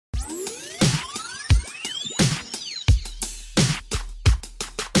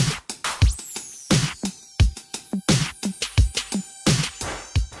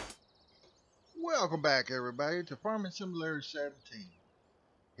Welcome back, everybody, to Farming Simulator 17.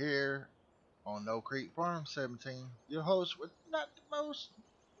 Here on No Creek Farm 17, your host with not the most,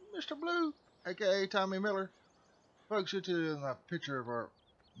 Mr. Blue, aka Tommy Miller. Folks, it's a picture of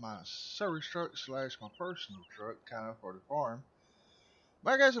my service truck slash my personal truck, kind of for the farm.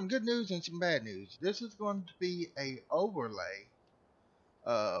 But I got some good news and some bad news. This is going to be a overlay,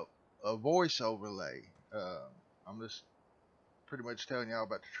 a voice overlay. I'm just pretty much telling y'all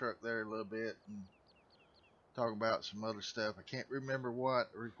about the truck there a little bit and talking about some other stuff. I can't remember what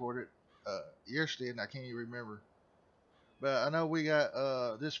I recorded yesterday, and I can't even remember. But I know we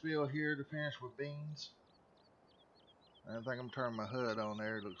got this field here to finish with beans. I think I'm turning my HUD on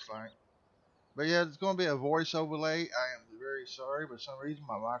there, it looks like. But yeah, it's going to be a voice overlay. I am very sorry, but for some reason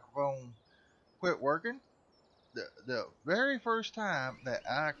my microphone quit working. The very first time that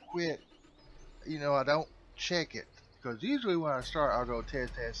I quit, I don't check it. Because usually when I start, I'll go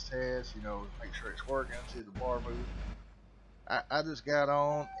test, make sure it's working, see the bar move. I just got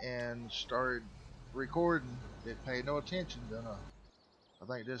on and started recording. Didn't pay no attention. I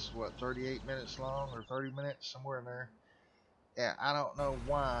think this is, 38 minutes long or 30 minutes, somewhere in there. Yeah, I don't know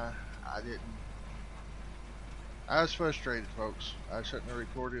why I didn't. I was frustrated, folks. I shouldn't have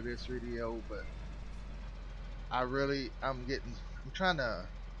recorded this video, but I'm trying to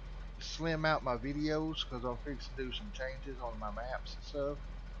slim out my videos because I'm fixing to do some changes on my maps and stuff.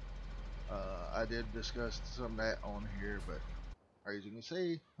 I did discuss some of that on here, but as you can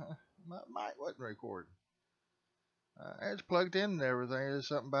see, my mic wasn't recording. It's plugged in and everything. There's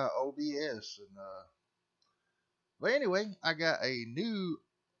something about OBS and but anyway, I got a new.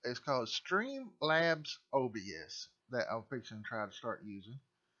 It's called Streamlabs OBS that I'm fixing to try to start using.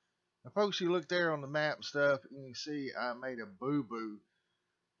 Now, folks, you look there on the map stuff, and you can see I made a boo-boo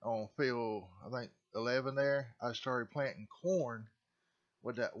on field, I think 11 there. I started planting corn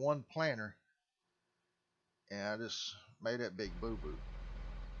with that one planter, and I just made that big boo-boo.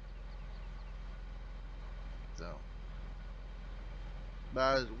 So, but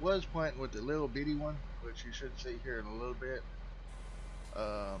I was planting with the little bitty one, which you should see here in a little bit.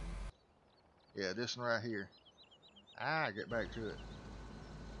 Yeah, this one right here. Get back to it.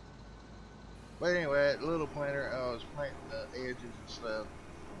 But anyway, that little planter, I was planting the edges and stuff.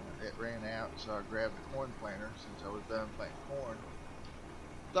 It ran out, so I grabbed the corn planter since I was done planting corn.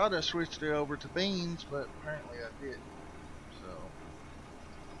 Thought I switched it over to beans, but apparently I didn't.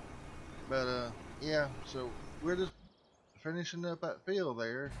 Yeah, so we're just finishing up that field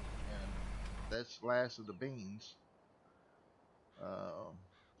there, and that's the last of the beans. I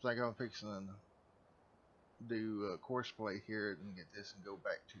think I'm fixing to do course play here and get this and go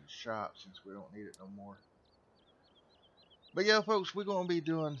back to the shop since we don't need it no more. But yeah, folks, we're going to be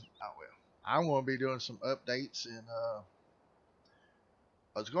doing, I'm going to be doing some updates, and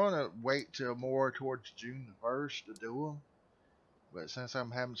I was going to wait till more towards June the 1st to do them, but since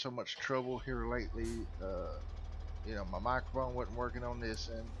I'm having so much trouble here lately, my microphone wasn't working on this,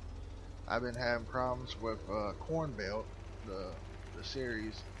 and I've been having problems with Corn Belt, the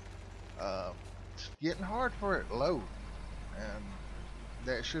series. It's getting hard for it to load, and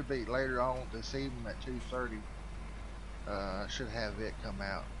that should be later on this evening at 2:30. I should have it come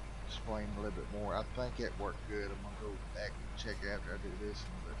out, explain a little bit more. I think it worked good. I'm gonna go back and check it after I do this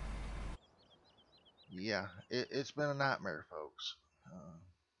one, but yeah, it's been a nightmare, folks.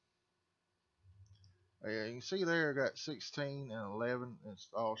 Yeah, you can see there I got 16 and 11. It's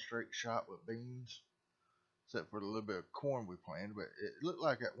all straight shot with beans, except for the little bit of corn we planted. But it looked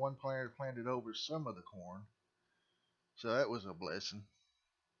like that one planter planted over some of the corn, so that was a blessing.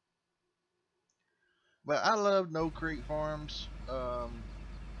 But I love No Creek Farms. I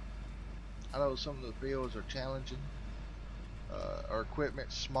know some of the fields are challenging. Our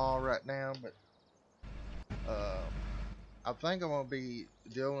equipment's small right now, but I think I'm going to be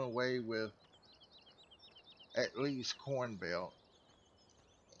dealing away with at least Corn Belt.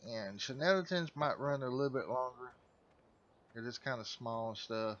 And Shenanigans might run a little bit longer. It is kind of small and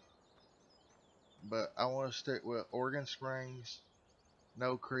stuff. But I want to stick with Oregon Springs,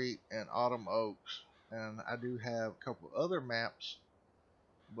 No Creek, and Autumn Oaks. And I do have a couple other maps,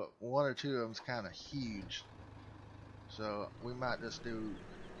 but one or two of them is kind of huge. So we might just do,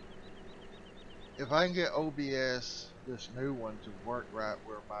 if I can get OBS, this new one, to work right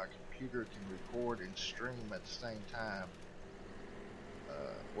where my computer can record and stream at the same time.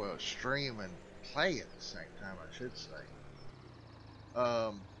 Stream and play at the same time, I should say.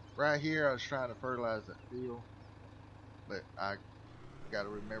 Right here I was trying to fertilize that field, but I got to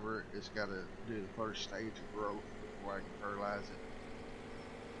remember it's got to do the first stage of growth before I can fertilize it.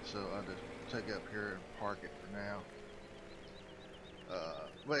 So I'll just take it up here and park it for now.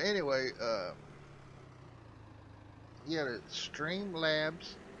 But anyway, he had a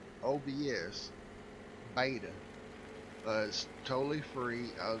Streamlabs OBS beta. It's totally free.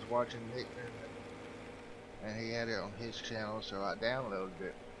 I was watching Nick and he had it on his channel, so I downloaded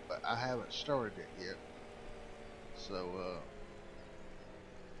it, but I haven't started it yet. So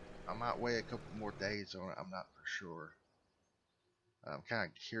I might wait a couple more days on it. I'm not for sure. I'm kind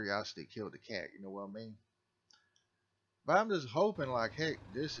of curiosity killed the cat, you know what I mean? But I'm just hoping like heck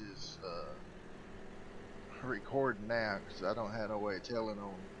this is recording now, because I don't have no way of telling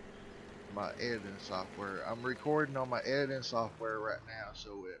on my editing software. I'm recording on my editing software right now,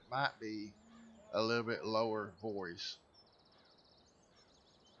 so it might be a little bit lower voice.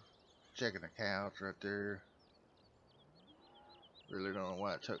 Checking the couch right there. Really don't know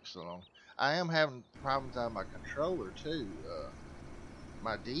why it took so long. I am having problems on my controller too.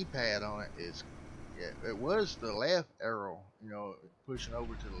 My D-pad on it is, it was the left arrow, you know, pushing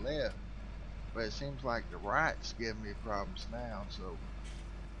over to the left, but it seems like the right's giving me problems now. So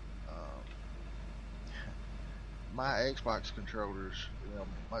my Xbox controllers, you know,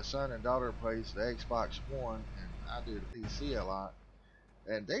 my son and daughter plays the Xbox One, and I do the PC a lot,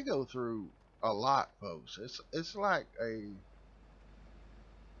 and they go through a lot, folks. It's like I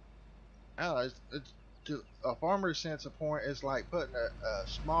don't know, it's to a farmer's sense of point. It's like putting a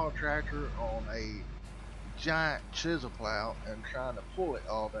small tractor on a giant chisel plow and trying to pull it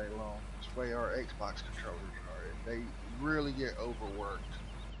all day long. That's the way our Xbox controllers are. They really get overworked.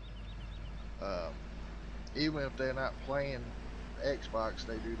 Even if they're not playing Xbox,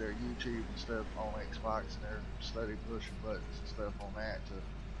 they do their YouTube and stuff on Xbox, and they're steady pushing buttons and stuff on that to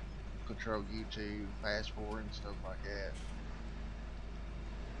control YouTube, fast forward and stuff like that.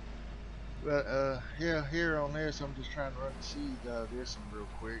 But yeah, here on this, I'm just trying to run the seeds out of this one real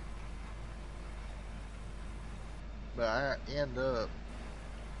quick. But I end up,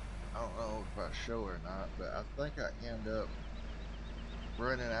 I don't know if I show it or not, but I think I end up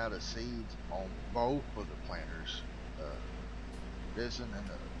running out of seeds on both of the planters, this one and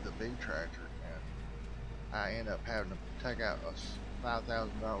the big tractor, and I end up having to take out a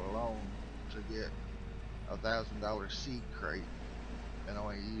 $5,000 loan to get a $1,000 seed crate, and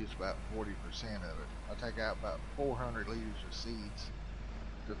only use about 40% of it. I take out about 400 liters of seeds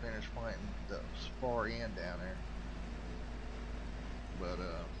to finish planting the far end down there. But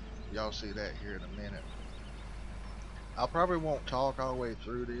y'all see that here in a minute. I probably won't talk all the way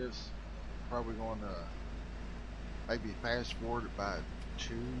through this. Probably going to maybe fast forward it by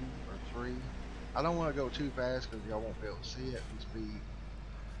 2 or 3. I don't want to go too fast because y'all won't be able to see it. Just be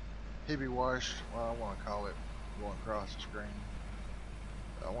hippie washed. Well, I want to call it going across the screen.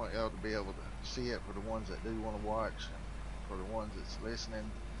 I want y'all to be able to see it for the ones that do want to watch, and for the ones that's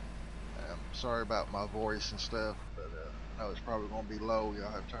listening. I'm sorry about my voice and stuff, but I know it's probably going to be low.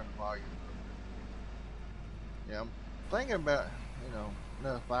 Y'all have to turn the volume up. Yeah, I'm thinking about, you know,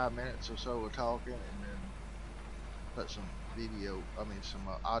 another 5 minutes or so of talking, and then put some some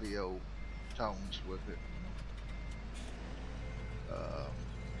audio tones with it.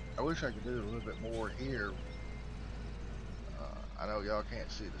 I wish I could do a little bit more here. I know y'all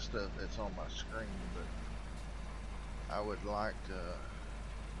can't see the stuff that's on my screen, but I would like to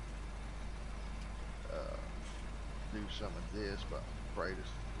do some of this, but I'm afraid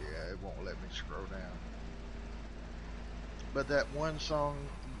it won't let me scroll down. But that one song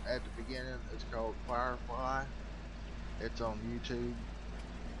at the beginning is called Firefly. It's on YouTube.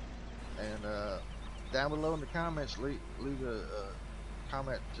 And down below in the comments, leave a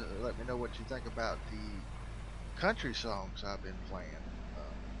comment to let me know what you think about the country songs I've been playing.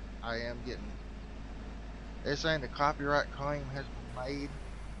 I am getting, it's saying the copyright claim has been made,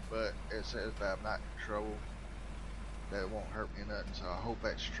 but it says that I'm not in trouble, that it won't hurt me nothing, so I hope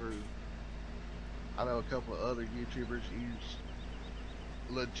that's true. I know a couple of other YouTubers use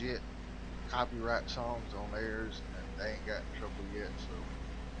legit copyright songs on theirs, and they ain't got in trouble yet,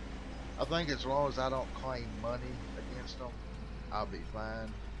 so I think as long as I don't claim money against them, I'll be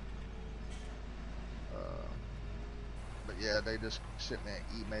fine. But yeah, they just sent me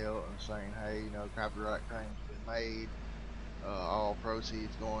an email and saying, hey, you know, copyright claims been made. All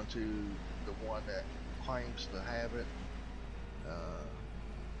proceeds going to the one that claims to have it.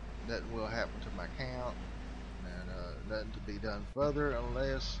 Nothing will happen to my account, and nothing to be done further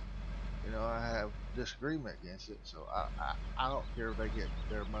unless, you know, I have disagreement against it. So I don't care if they get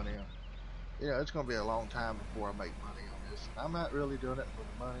their money. You know, it's going to be a long time before I make money on this. I'm not really doing it for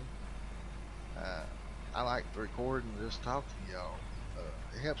the money. I like to record and just talk to y'all.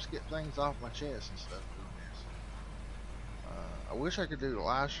 It helps get things off my chest and stuff doing this. I wish I could do the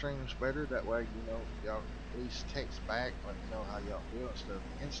live streams better. That way, you know, y'all at least text back, let me know how y'all feel and stuff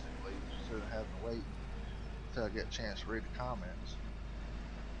instantly, instead of having to wait until I get a chance to read the comments.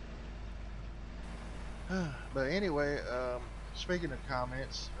 But anyway, speaking of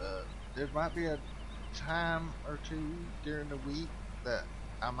comments, there might be a time or two during the week that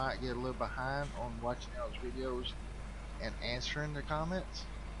I might get a little behind on watching y'all's videos and answering the comments.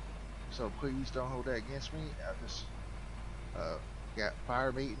 So please don't hold that against me. I just got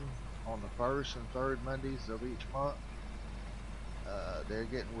fire meeting on the first and third Mondays of each month. They're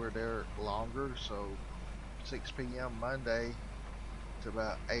getting where they're longer, so 6 p.m. Monday to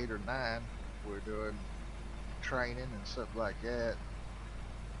about 8 or 9, we're doing training and stuff like that,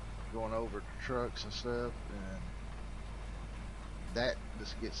 going over the trucks and stuff, and that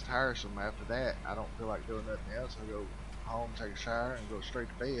just gets tiresome. After that, I don't feel like doing nothing else. I go home, take a shower, and go straight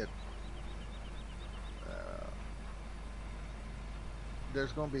to bed.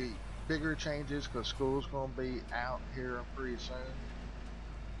 There's going to be bigger changes because school's going to be out here pretty soon,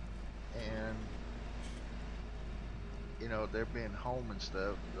 and you know, they're being home and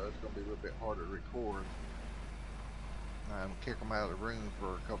stuff, so it's going to be a little bit harder to record. Kick them out of the room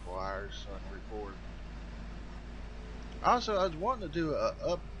for a couple hours so I can record. Also, I was wanting to do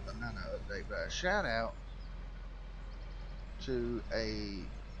not an update, but a shout out to a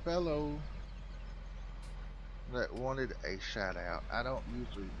fellow that wanted a shout out. I don't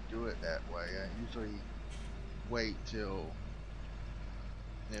usually do it that way. I usually wait till,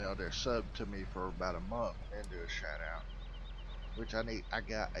 you know, they're subbed to me for about a month and do a shout out. Which I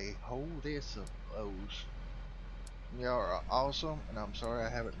got a whole list of those. Y'all are awesome, and I'm sorry I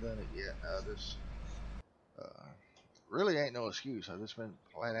haven't done it yet. This really ain't no excuse. I've just been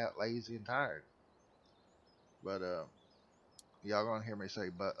flat out lazy and tired. But y'all gonna hear me say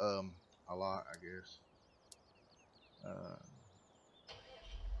but a lot, I guess.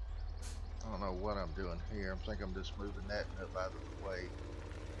 I don't know what I'm doing here. I think I'm just moving that up out of the way,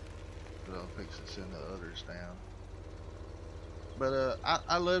 so I'm fixing to send the others down. But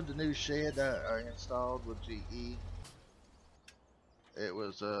I love the new shed that I installed with GE. It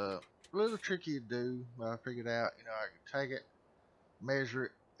was a little tricky to do, but I figured out, you know, I can take it, measure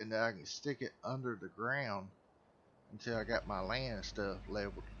it, and then I can stick it under the ground until I got my land stuff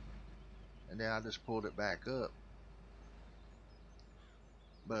leveled, and then I just pulled it back up.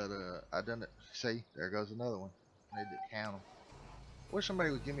 But I done it. See, there goes another one. I need to count them. Wish somebody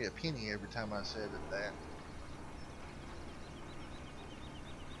would give me a penny every time I said it that.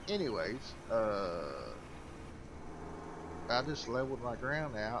 Anyways, I just leveled my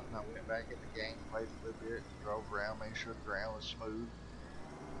ground out, and I went back in the game, played a little bit, drove around, made sure the ground was smooth,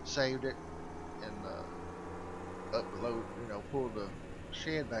 saved it, and upload, you know, pulled the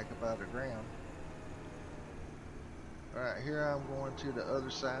shed back up out of the ground. Alright, here I'm going to the other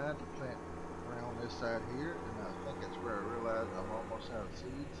side to plant around this side here, and I think that's where I realized I'm almost out of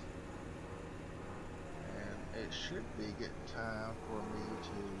seeds. And it should be getting time for me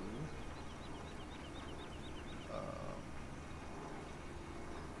to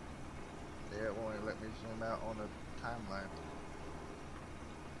yeah, it won't let me zoom out on the timeline.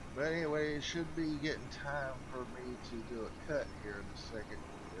 But anyway, it should be getting time for me to do a cut here in a second,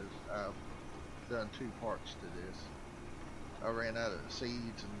 because I've done 2 parts to this. I ran out of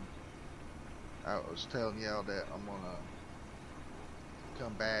seeds, and I was telling y'all that I'm gonna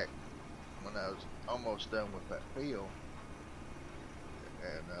come back when I was almost done with that field,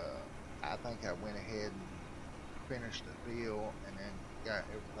 and I think I went ahead and finished the field, and then got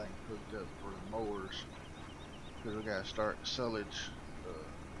everything hooked up for the mowers, because we gotta start silage,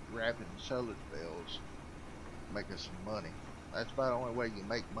 wrapping silage bales, making some money. That's about the only way you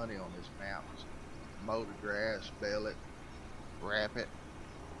make money on this map, is mow the grass, bale it, wrap it,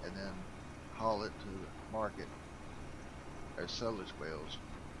 and then haul it to the market as silage bales.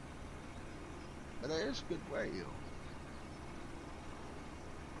 But that is a good way, yo.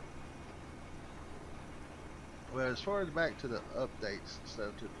 Well, as far as back to the updates and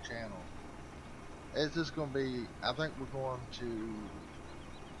stuff to the channel, it's just going to be, I think we're going to,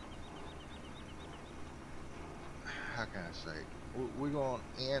 how can I say, we're going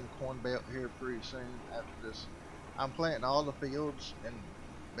to end Corn Belt here pretty soon after this. I'm planting all the fields in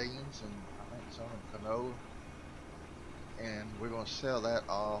beans and I think some in canola, and we're going to sell that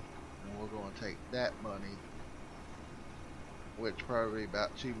off, and we're going to take that money, which probably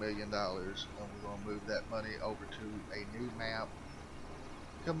about $2 million, and we're going to move that money over to a new map,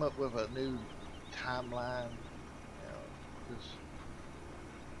 come up with a new timeline. You know, just,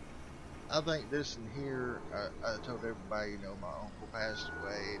 I think this in here, I told everybody, you know, my uncle passed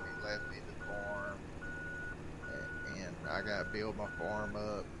away and he left me the farm, and I got to build my farm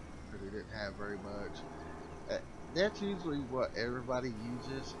up because we didn't have very much. That's usually what everybody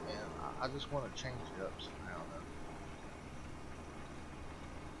uses, and I just want to change it up somehow though.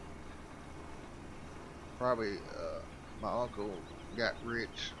 Probably my uncle got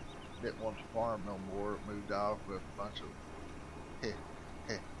rich, didn't want to farm no more, moved off with a bunch of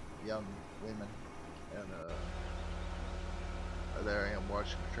young women, and there I am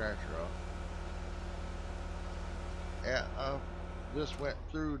watching the tractor off. Yeah, I just went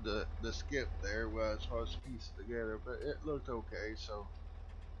through the skip there where I was supposed to piece it together, but it looked okay, so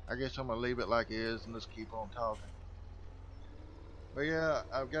I guess I'm gonna leave it like it is and just keep on talking. But yeah,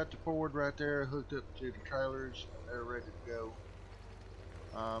 I've got the Ford right there hooked up to the trailers and they're ready to go.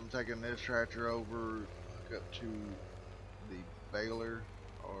 I'm taking this tractor over, hook up to the baler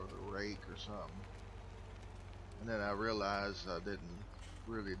or the rake or something. And then I realized I didn't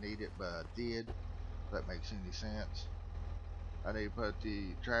really need it, but I did. If that makes any sense. I need to put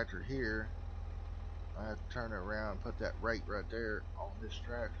the tractor here. I have to turn it around and put that rake right there on this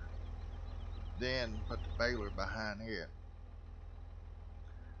tractor. Then put the baler behind it.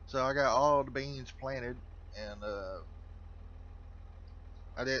 So I got all the beans planted, and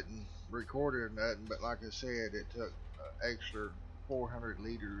I didn't record it or nothing, but like I said, it took extra 400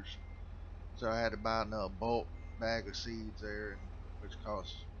 liters. So I had to buy another bulk bag of seeds there, which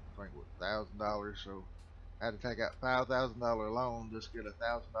cost, I think, what, $1,000. So I had to take out $5,000 loan just to get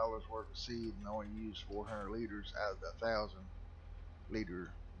 $1,000 worth of seed, and only use 400 liters out of the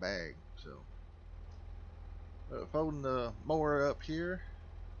 1,000-liter bag. So folding the mower up here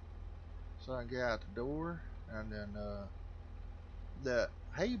so I can get out the door, and then the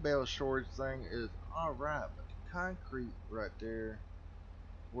hay bale storage thing is alright, but the concrete right there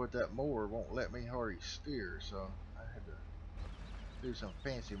with that mower won't let me hardly steer, so I had to do some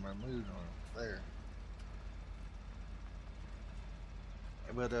fancy maneuvering there.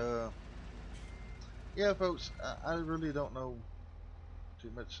 But yeah, folks, I really don't know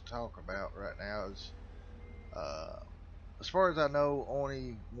too much to talk about right now. As far as I know,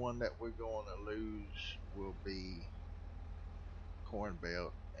 only one that we're going to lose will be Corn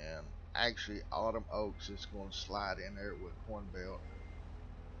Belt, and actually Autumn Oaks is going to slide in there with Corn Belt.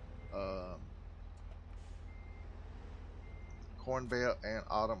 Corn Belt and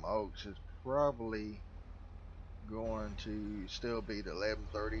Autumn Oaks is probably going to still be the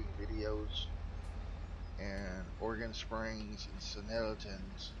 11:30 videos, and Oregon Springs and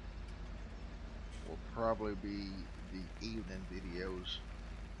Snellingtons will probably be the evening videos.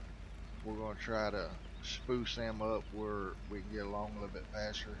 We're going to try to spruce them up where we can get along a little bit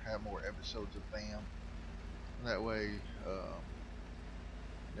faster, have more episodes of them. That way,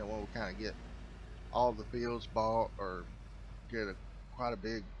 when we kind of get all the fields bought or get quite a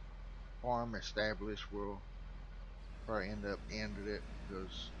big farm established, we'll probably end up ending it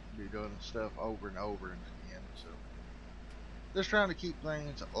because we'll be doing stuff over and over again. So just trying to keep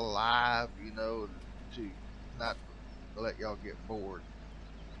things alive, you know, to not let y'all get bored.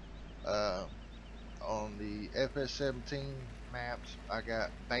 On the FS17 maps, I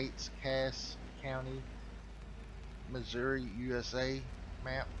got Bates, Cass County, Missouri, USA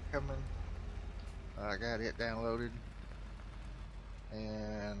map coming. I got it downloaded,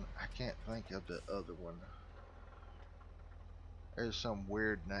 and I can't think of the other one. There's some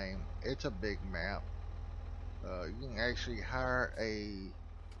weird name. It's a big map. You can actually hire a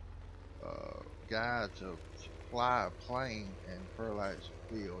guy to fly a plane and fertilize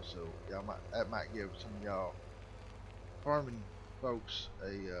the field, so y'all that might give some of y'all farming folks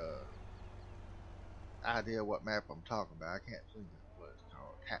a idea what map I'm talking about. I can't think of what it's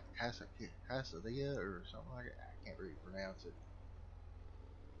called, Casadilla or something like it. I can't really pronounce it.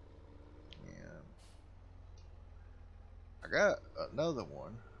 And I got another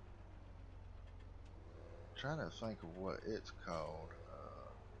one. I'm trying to think of what it's called.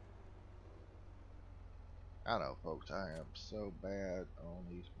 I don't know, folks. I am so bad on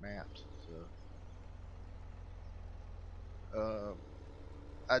these maps and stuff.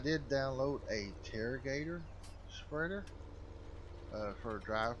 I did download a Terragator spreader for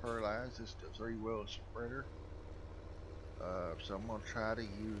dry fertilizer. It's the 3-wheel spreader. So I'm gonna try to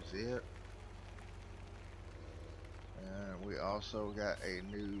use it. And we also got a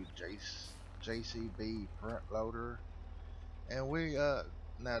new JCB front loader. And we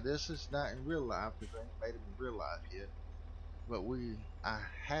now this is not in real life because I ain't made it in real life yet. But I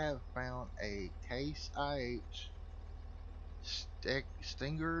have found a Case IH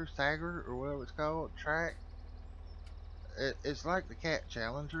Stinger, or whatever it's called, track. It's like the Cat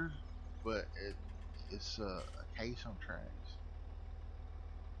Challenger, but it's a case on tracks.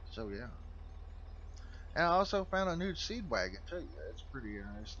 So yeah. And I also found a new seed wagon too. It's pretty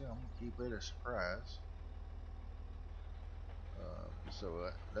interesting. I'm gonna keep it a surprise.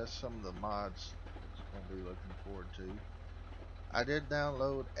 So that's some of the mods I'm gonna be looking forward to. I did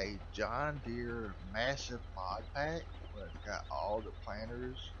download a John Deere massive mod pack where it's got all the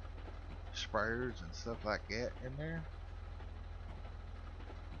planters, sprayers, and stuff like that in there.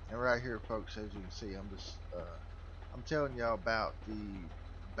 And right here, folks, as you can see, I'm telling y'all about the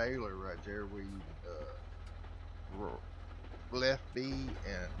baler right there where you left B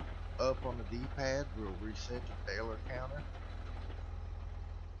and up on the D-pad will reset the baler counter.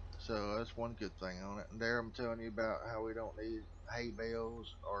 So that's one good thing on it. And there I'm telling you about how we don't need hay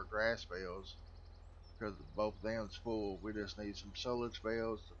bales or grass bales because both of them's full. We just need some silage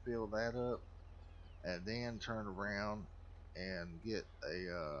bales to fill that up, and then turn around and get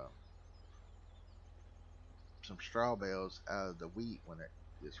some straw bales out of the wheat when it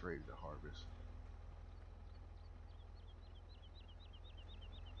gets ready to harvest.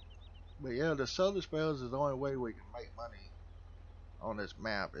 But yeah, the silage bales is the only way we can make money on this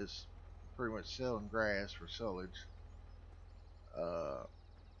map. Is pretty much selling grass for silage.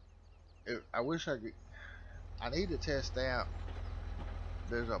 I wish I could. I need to test out.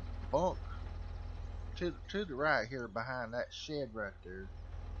 There's a bunk to the right here behind that shed right there.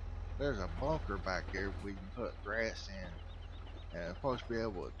 There's a bunker back there we can put grass in, and I'm supposed to be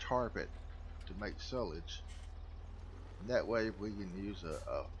able to tarp it to make silage. And that way we can use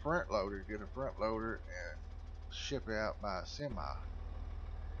a front loader, get a front loader, and ship it out by a semi.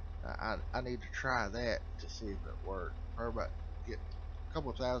 I need to try that to see if it works. Probably about get a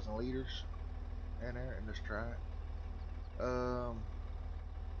couple thousand liters in there and just try it.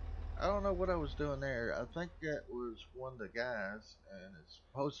 I don't know what I was doing there. I think that was one of the guys, and it's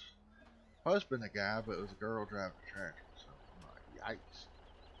supposed to have been a guy, but it was a girl driving a tractor. So I'm like, yikes.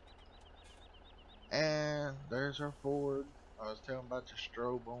 And there's our Ford. I was telling about the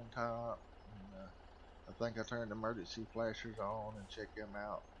strobe on top. And, I think I turned the emergency flashers on and checked them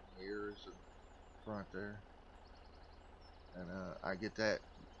out. Mirrors and front there. And I get that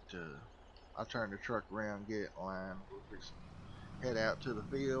to. I turn the truck around, get in line. We'll head out to the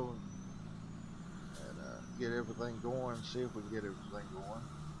field and get everything going. See if we can get everything going.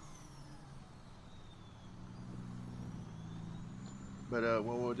 But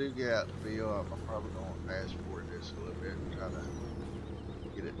when we do get out the field, I'm probably going to fast forward this a little bit and try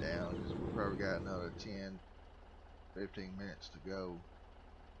to get it down. Because we probably got another 10, 15 minutes to go.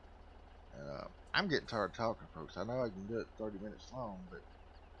 And I'm getting tired of talking, folks. I know I can do it 30 minutes long, but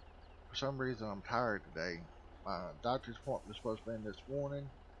for some reason I'm tired today. My doctor's appointment was supposed to be in this morning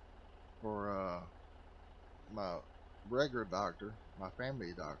for my regular doctor, my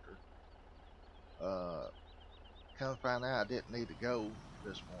family doctor. Come find out I didn't need to go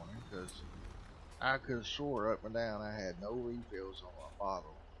this morning because I could have swore up and down I had no refills on my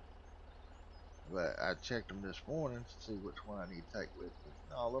bottle. But I checked them this morning to see which one I need to take with me.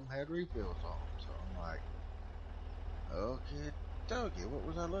 And all of them had refills on them. So I'm like, okay, dokie, what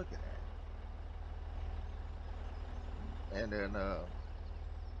was I looking at? And then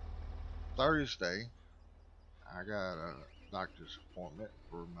Thursday, I got a doctor's appointment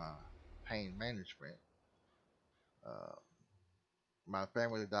for my pain management. My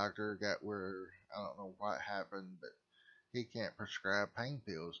family doctor got where, I don't know what happened, but he can't prescribe pain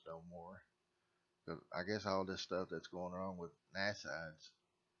pills no more. I guess all this stuff that's going on with NSAIDs.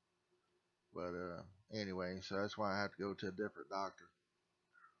 But anyway, so that's why I have to go to a different doctor.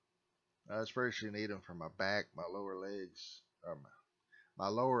 I especially need them for my back, my lower legs, or my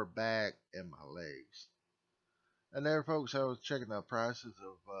lower back and my legs. And there, folks, I was checking the prices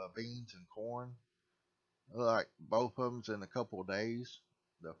of beans and corn. Like both of them's in a couple of days.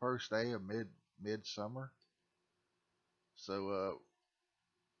 The first day of midsummer. So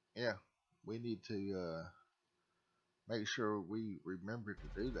yeah, we need to make sure we remember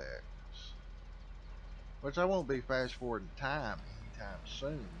to do that. Which I won't be fast forwarding time anytime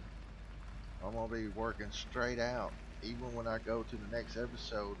soon. I'm gonna be working straight out. Even when I go to the next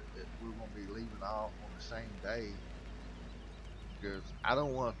episode, we're gonna be leaving off on the same day. Because I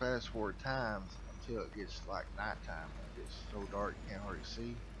don't want to fast forward times until it gets like nighttime. When it gets so dark you can't hardly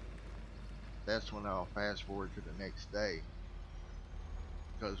see. That's when I'll fast forward to the next day.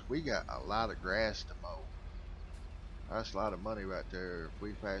 Because we got a lot of grass to mow. That's a lot of money right there. If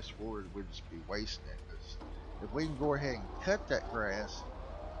we fast forward, we'd just be wasting it. Because if we can go ahead and cut that grass,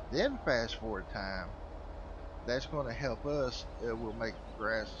 then fast forward time, that's going to help us. It will make the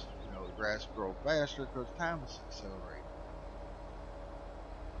grass, the grass grow faster because time is accelerating.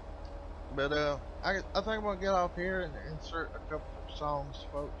 But I think I'm going to get off here and insert a couple of songs,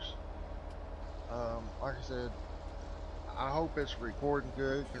 folks. Like I said, I hope it's recording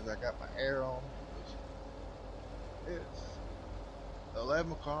good because I got my air on.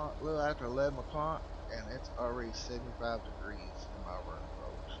 11 o'clock, a little after 11 o'clock, and it's already 75 degrees in my room,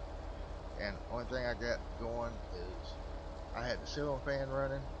 folks. And only thing I got going is I had the ceiling fan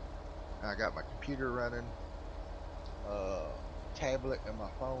running, and I got my computer running, tablet and my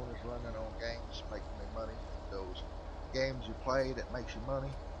phone is running on games making me money. Those games you play that makes you money.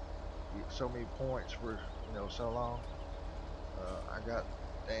 You get so many points for, you know, so long. I got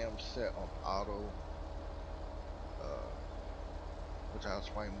damn set on auto, which I'll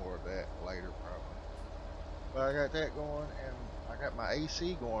explain more of that later probably. But I got that going, and I got my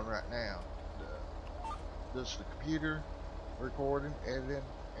AC going right now. This is the computer recording, editing,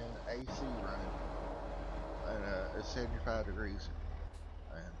 and AC running. And it's 75 degrees.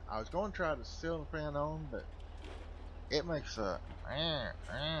 And I was going to try the ceiling fan on, but it makes a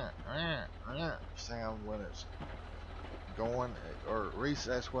sound when it's going, or at least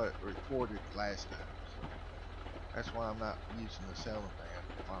that's what it recorded last time. So that's why I'm not using the ceiling fan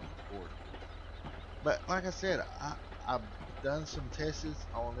if I'm recording. But like I said, I've done some tests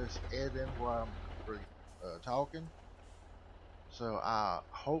on this editing while I'm talking. So I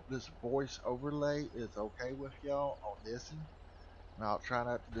hope this voice overlay is okay with y'all on this one. And I'll try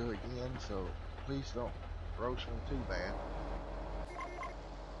not to do it again, so please don't roast me too bad.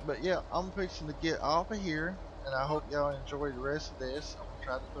 But yeah, I'm fixing to get off of here, and I hope y'all enjoy the rest of this. I'm gonna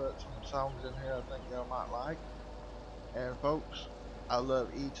try to put some songs in here I think y'all might like. And folks, I love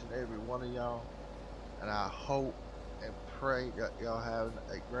each and every one of y'all, and I hope and pray that y'all having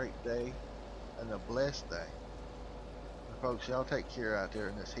a great day and a blessed day. And folks, y'all take care out there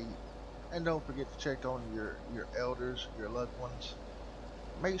in this heat, and don't forget to check on your elders, your loved ones.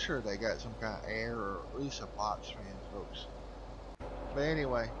 Make sure they got some kind of air, or at least a box fan, folks. But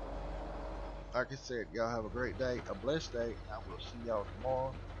anyway, like I said, y'all have a great day, a blessed day, and I will see y'all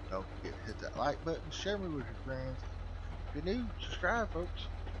tomorrow. Don't forget to hit that like button, share me with your friends. If you're new, subscribe, folks.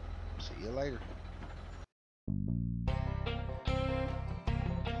 See you later.